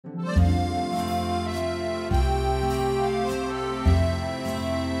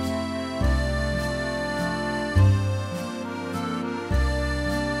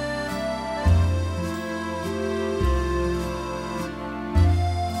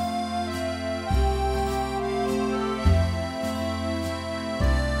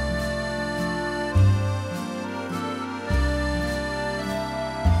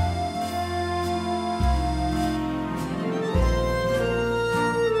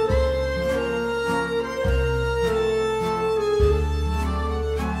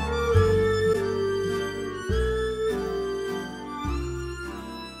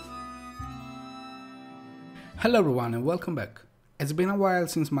Hello everyone and welcome back. It's been a while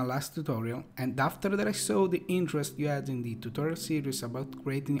since my last tutorial, and after that I saw the interest you had in the tutorial series about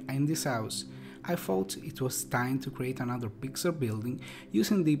creating Andy's house, I thought it was time to create another Pixar building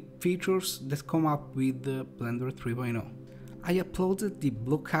using the features that come up with the Blender 3.0. I uploaded the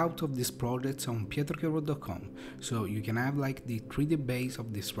blockout of this project on pietrocchiovaro.com, so you can have like the 3D base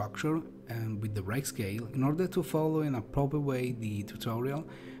of the structure and with the right scale in order to follow in a proper way the tutorial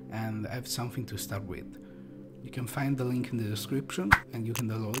and have something to start with. You can find the link in the description and you can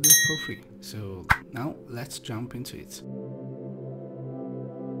download it for free. So now let's jump into it.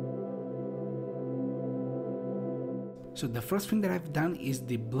 So the first thing that I've done is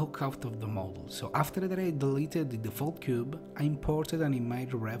the blockout of the model. So after that I deleted the default cube, I imported an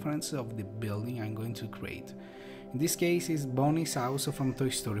image reference of the building I'm going to create. In this case is Bonnie's house from Toy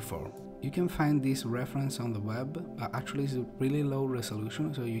Story 4. You can find this reference on the web. Actually it's a really low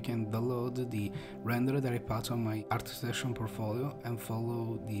resolution, so you can download the render that I put on my ArtStation portfolio and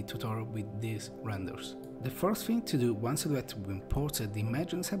follow the tutorial with these renders. The first thing to do once that we imported the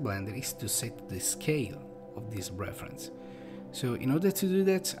image inside Blender is to set the scale of this reference. So in order to do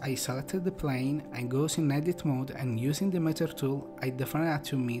that, I selected the plane and goes in edit mode, and using the meter tool I define a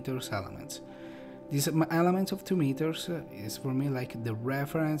 2 meters element. This element of 2 meters is for me like the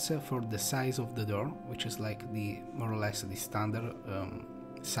reference for the size of the door, which is like the more or less the standard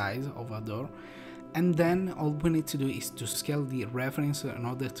size of a door. And then all we need to do is to scale the reference in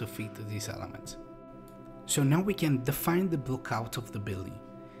order to fit this element. So now we can define the blockout of the building.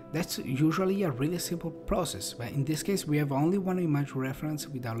 That's usually a really simple process, but in this case we have only one image reference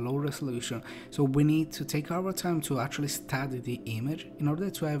with a low resolution, so we need to take our time to actually study the image in order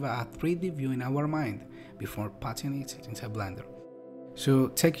to have a 3D view in our mind before putting it inside Blender. So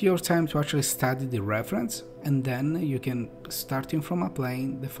take your time to actually study the reference, and then you can, starting from a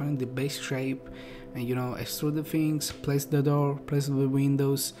plane, define the base shape and extrude the things, place the door, place the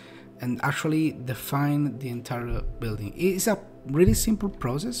windows, and actually define the entire building. It's a really simple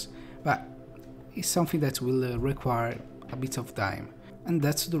process, but it's something that will require a bit of time, and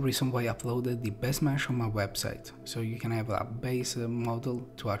that's the reason why I uploaded the base mesh on my website, so you can have a base model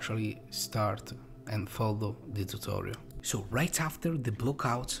to actually start and follow the tutorial. So right after the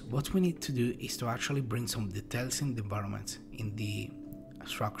blockout, what we need to do is to actually bring some details in the environment, in the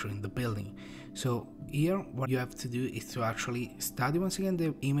structure, in the building. So here what you have to do is to actually study once again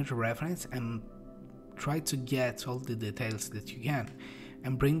the image reference and try to get all the details that you can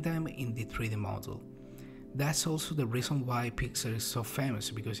and bring them in the 3D model. That's also the reason why Pixar is so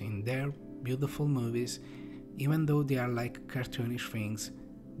famous, because in their beautiful movies, even though they are like cartoonish things,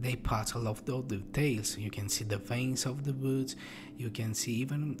 they put a lot of the details. You can see the veins of the wood, you can see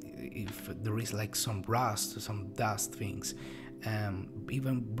even if there is like some rust, some dust things,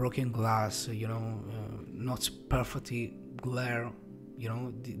 even broken glass, not perfectly glare,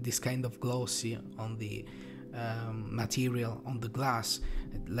 this kind of glossy on the material on the glass,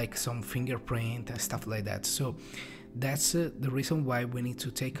 like some fingerprint and stuff like that. So that's the reason why we need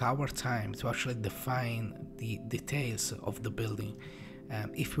to take our time to actually define the details of the building.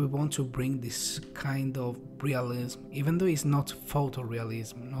 If we want to bring this kind of realism, even though it's not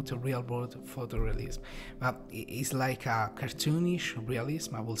photorealism, not a real world photorealism, but it's like a cartoonish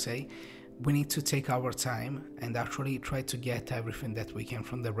realism, I will say, we need to take our time and actually try to get everything that we can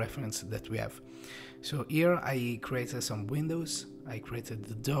from the reference that we have. So here I created some windows, I created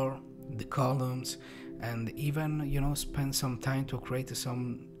the door, the columns, and even spend some time to create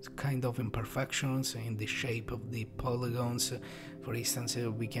some kind of imperfections in the shape of the polygons. For instance,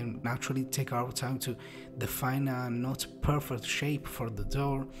 we can actually take our time to define a not perfect shape for the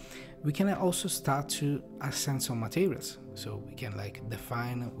door. We can also start to assign some materials, so we can like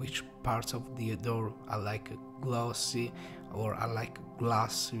define which parts of the door are like glossy or are like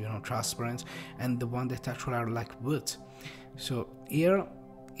glass, transparent, and the one that actually are like wood. So here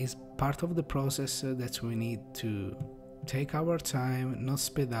is part of the process that we need to take our time, not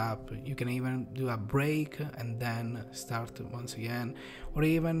speed up. You can even do a break and then start once again, or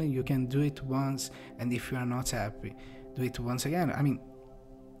even you can do it once, and if you are not happy, do it once again. I mean,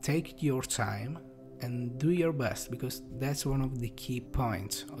 take your time and do your best, because that's one of the key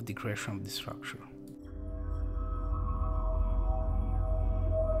points of the creation of the structure.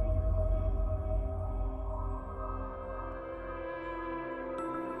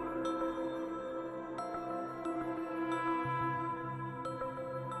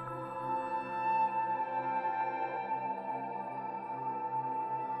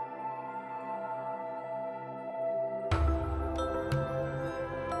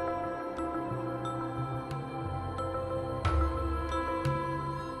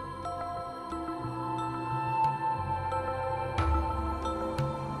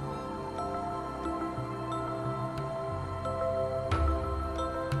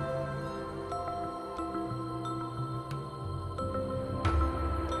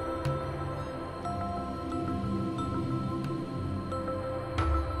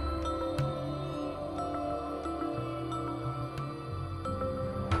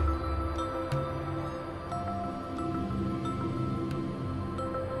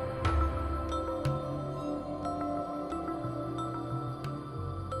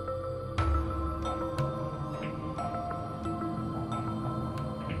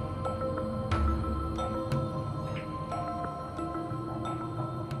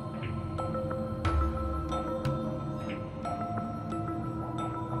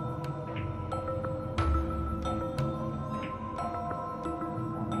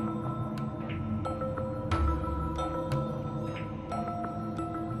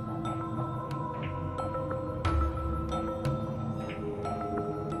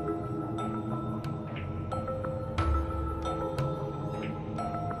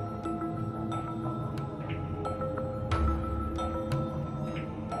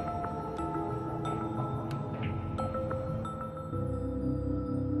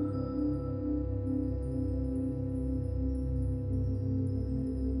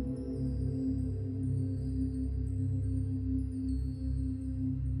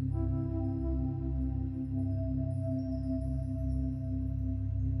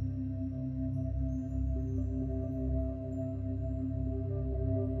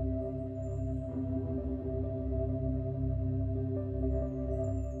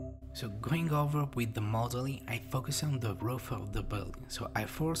 So going over with the modeling, I focus on the roof of the building. So I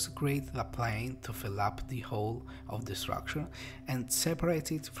first created a plane to fill up the hole of the structure and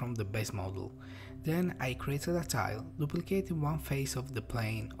separate it from the base model. Then I created a tile, duplicating one face of the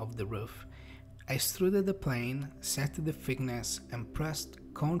plane of the roof. I extruded the plane, set the thickness and pressed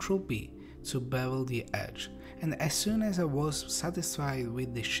Ctrl B to bevel the edge. And as soon as I was satisfied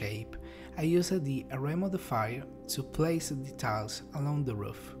with the shape, I used the array modifier to place the tiles along the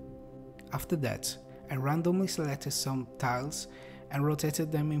roof. After that, I randomly selected some tiles and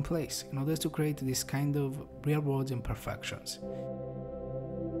rotated them in place in order to create this kind of real-world imperfections.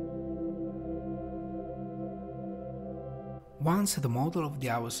 Once the model of the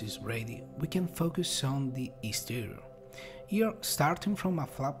house is ready, we can focus on the exterior. Here, starting from a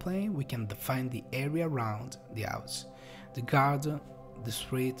flat plane, we can define the area around the house, the garden, the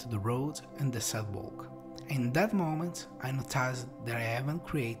street, the road and the sidewalk. In that moment, I noticed that I haven't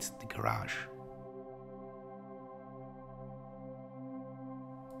created the garage.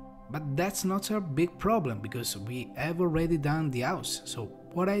 But that's not a big problem, because we have already done the house. So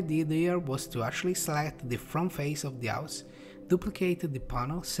what I did here was to actually select the front face of the house, duplicate the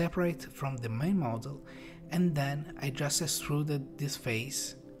panel separate from the main model, and then I just extruded this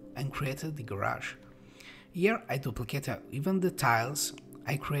face and created the garage. Here I duplicated even the tiles.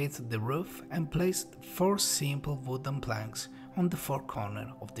 I created the roof and placed 4 simple wooden planks on the 4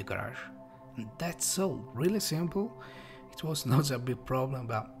 corners of the garage. And that's all, really simple. It was not a big problem,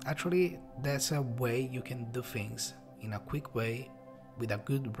 but actually that's a way you can do things in a quick way with a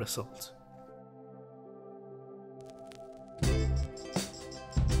good result.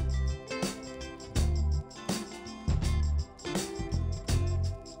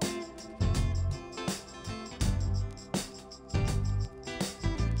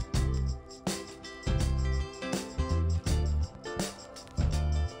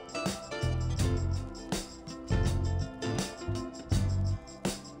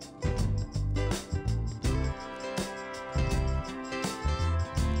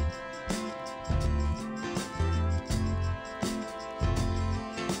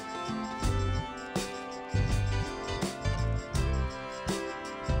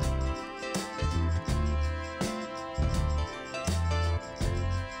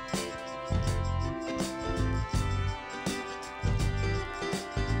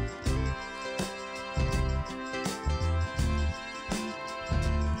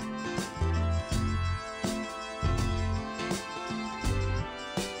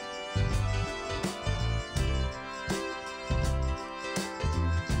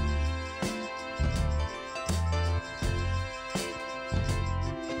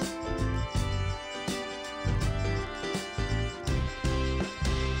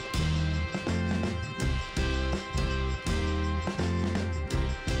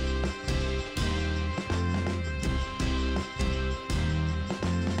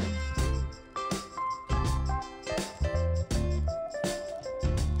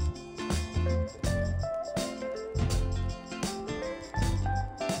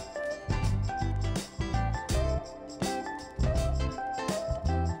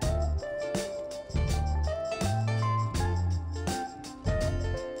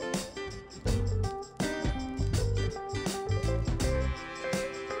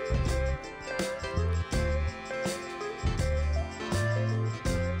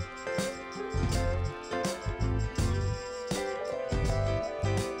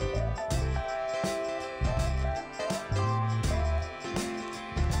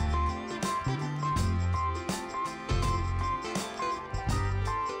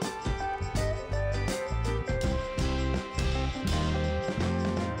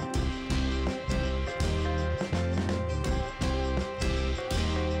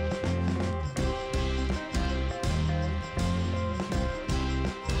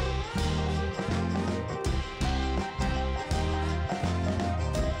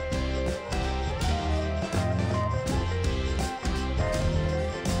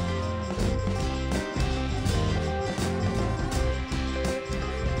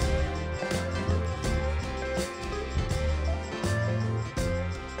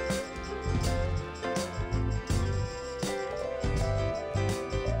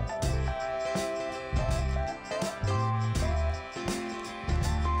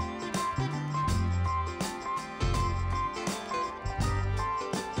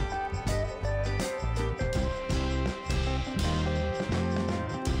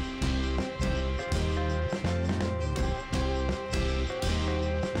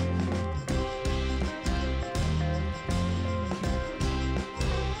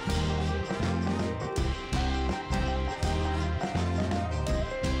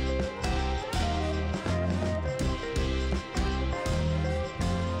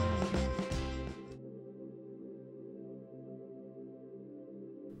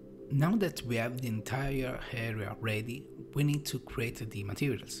 Now that we have the entire area ready, we need to create the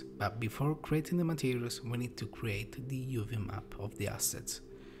materials. But before creating the materials, we need to create the UV map of the assets.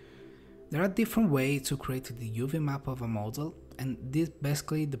 There are different ways to create the UV map of a model, and this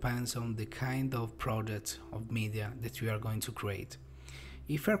basically depends on the kind of project of media that you are going to create.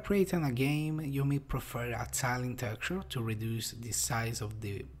 If you are creating a game, you may prefer a tiling texture to reduce the size of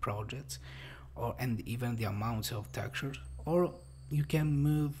the project and even the amount of textures, or you can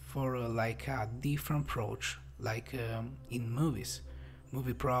move for like a different approach, like in movies,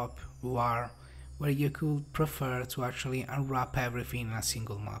 movie prop, war, where you could prefer to actually unwrap everything in a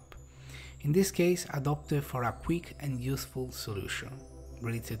single map. In this case, I opted for a quick and useful solution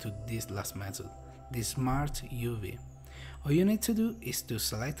related to this last method, the Smart UV. All you need to do is to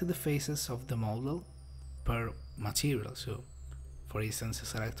select the faces of the model per material. So, for instance,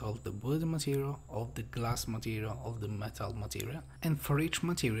 select all the wood material, all the glass material, all the metal material, and for each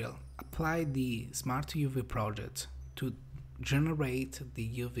material, apply the Smart UV project to generate the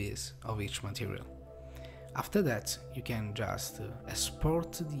UVs of each material. After that, you can just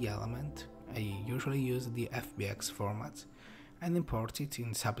export the element. I usually use the FBX format and import it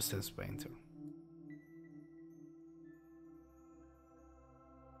in Substance Painter.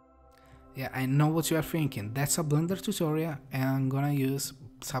 Yeah, I know what you are thinking, that's a Blender tutorial and I'm gonna use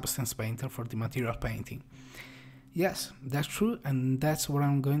Substance Painter for the material painting. Yes, that's true, and that's what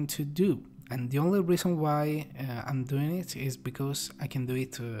I'm going to do. And the only reason why I'm doing it is because I can do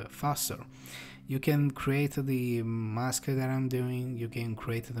it faster. You can create the mask that I'm doing, you can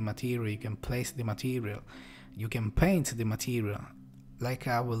create the material, you can place the material, you can paint the material, like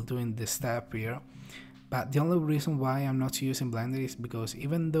I will do in this step here. But the only reason why I'm not using Blender is because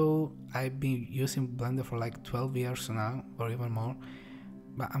even though I've been using Blender for like 12 years now, or even more,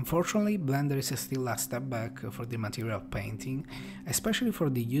 but unfortunately Blender is still a step back for the material painting, especially for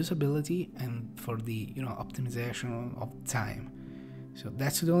the usability and for the optimization of time. So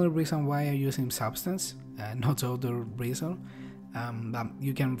that's the only reason why I'm using Substance, not other reason. But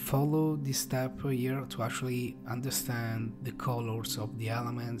you can follow this step here to actually understand the colors of the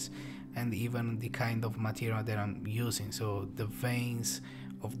elements and even the kind of material that I'm using. So the veins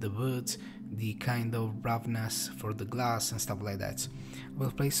of the wood, the kind of roughness for the glass and stuff like that.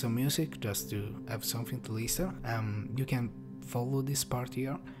 We'll play some music just to have something to listen. You can follow this part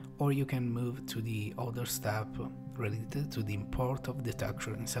here, or you can move to the other step related to the import of the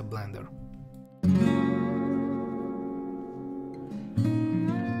texture inside Blender.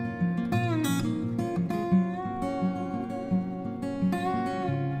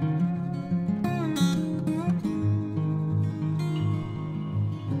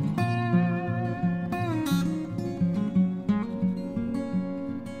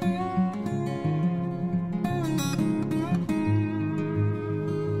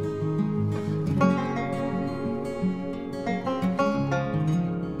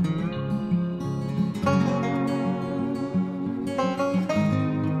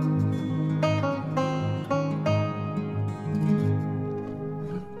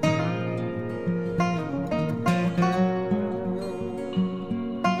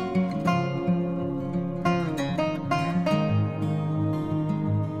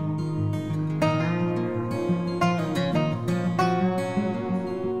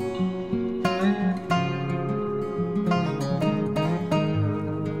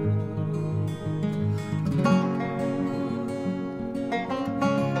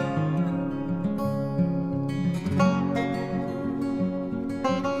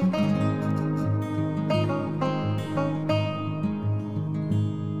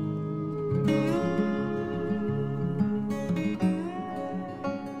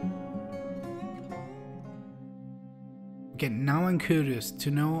 Okay, now I'm curious to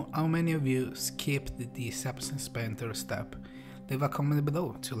know how many of you skipped the Substance Painter step. Leave a comment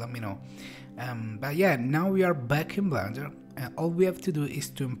below to let me know. But yeah, now we are back in Blender, and all we have to do is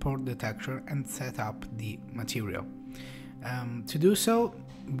to import the texture and set up the material. To do so,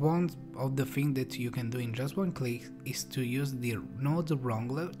 one of the things that you can do in just one click is to use the node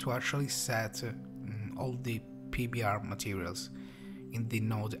wrangler to actually set all the PBR materials in the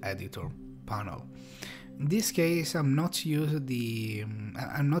node editor panel. In this case, I'm not going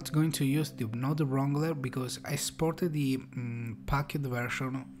to use the node wrangler because I exported the packed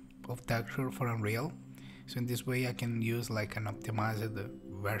version of texture for Unreal. So in this way I can use like an optimized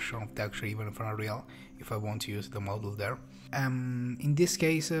version of texture even for Unreal if I want to use the model there. In this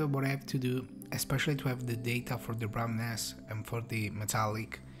case, what I have to do, especially to have the data for the roughness and for the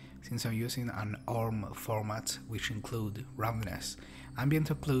metallic, since I'm using an ORM format which include roughness, ambient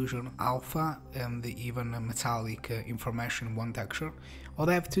occlusion, alpha, and even metallic information in one texture. All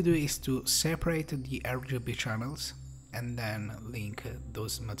I have to do is to separate the RGB channels and then link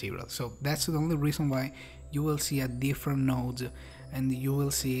those materials. So that's the only reason why you will see a different node, and you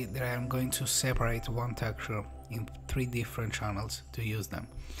will see that I am going to separate one texture in 3 different channels to use them.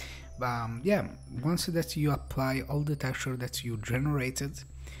 Yeah, once that you apply all the texture that you generated,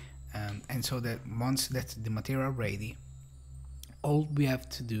 and so that once that the material ready, all we have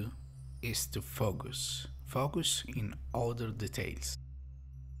to do is to focus in other details.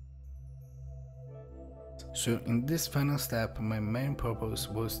 So in this final step, my main purpose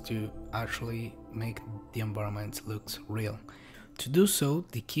was to actually make the environment look real. To do so,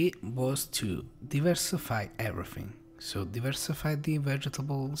 the key was to diversify everything. So diversify the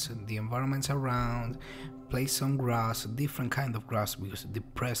vegetables and the environments around, place some grass, different kind of grass, because the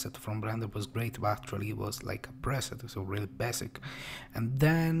preset from Blender was great, but actually it was like a preset, so really basic. And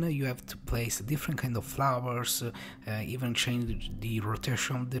then you have to place different kind of flowers, even change the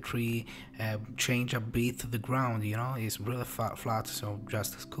rotation of the tree, change a bit the ground, you know, it's really flat, so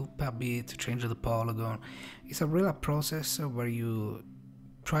just sculpt a bit, change the polygon. It's a real process where you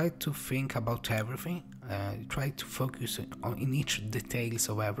try to think about everything, try to focus in each details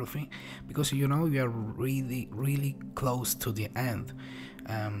of everything, because you know you are really close to the end.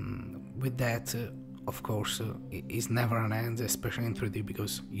 With that, of course, it's never an end, especially in 3D,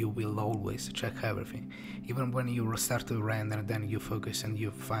 because you will always check everything. Even when you restart to render, then you focus and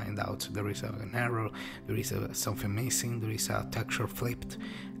you find out there is an error, there is something missing, there is a texture flipped,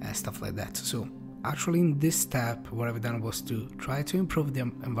 stuff like that. So actually in this step, what I've done was to try to improve the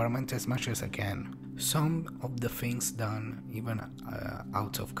environment as much as I can. Some of the things done even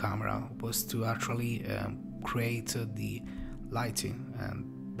out of camera was to actually create the lighting,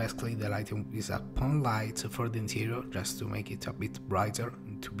 and basically the lighting is a pond light for the interior, just to make it a bit brighter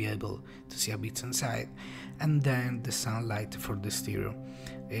and to be able to see a bit inside, and then the sunlight for the stereo.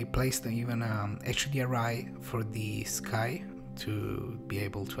 I placed even HDRI for the sky, to be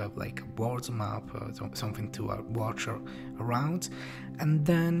able to have like a world map, something to watch around. And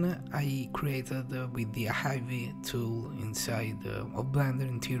then I created with the Ivy tool inside of Blender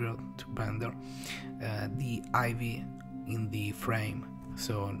interior to Blender the ivy in the frame,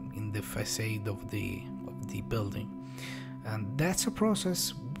 so in the facade of the building. And that's a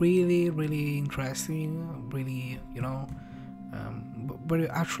process really interesting, really, you know, but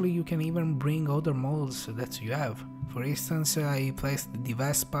actually you can even bring other models that you have. For instance, I placed the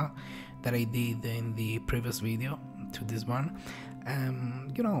Vespa that I did in the previous video to this one.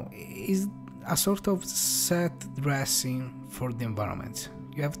 You know, is a sort of set dressing for the environment.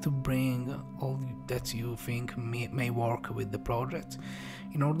 You have to bring all that you think may work with the project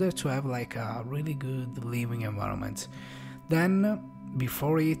in order to have like a really good living environment. Then,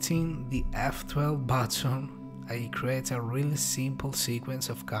 before hitting the F12 button, I create a really simple sequence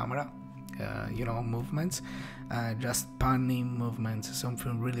of camera, you know, movements, just panning movements,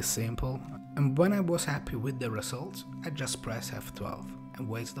 something really simple. And when I was happy with the result, I just pressed F12 and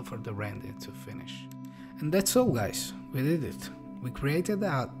waited for the render to finish. And that's all, guys, we did it. We created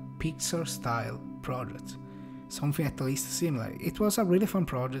a Pixar style project, something at least similar. It was a really fun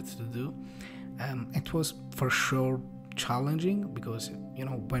project to do. It was for sure challenging, because you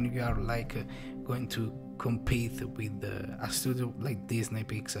know, when you are like going to compete with a studio like Disney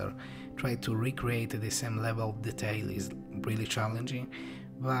Pixar, try to recreate the same level of detail is really challenging.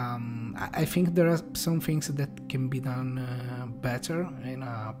 I think there are some things that can be done better in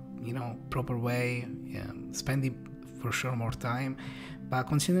a, you know, proper way, spending for sure more time, but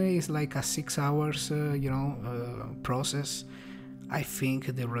considering it's like a 6 hours you know, process, I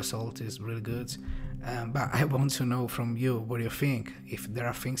think the result is really good. But I want to know from you what you think, if there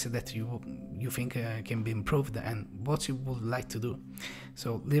are things that you think can be improved and what you would like to do.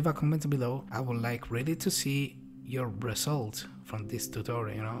 So leave a comment below. I would like really to see your result from this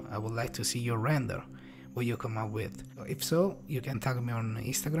tutorial, you know. I would like to see your render, what you come up with. So if so, you can tag me on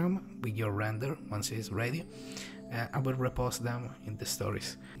Instagram with your render once it's ready. I will repost them in the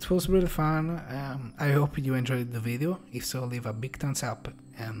stories. It was really fun. I hope you enjoyed the video. If so, leave a big thumbs up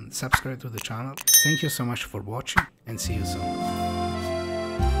and subscribe to the channel. Thank you so much for watching, and see you soon.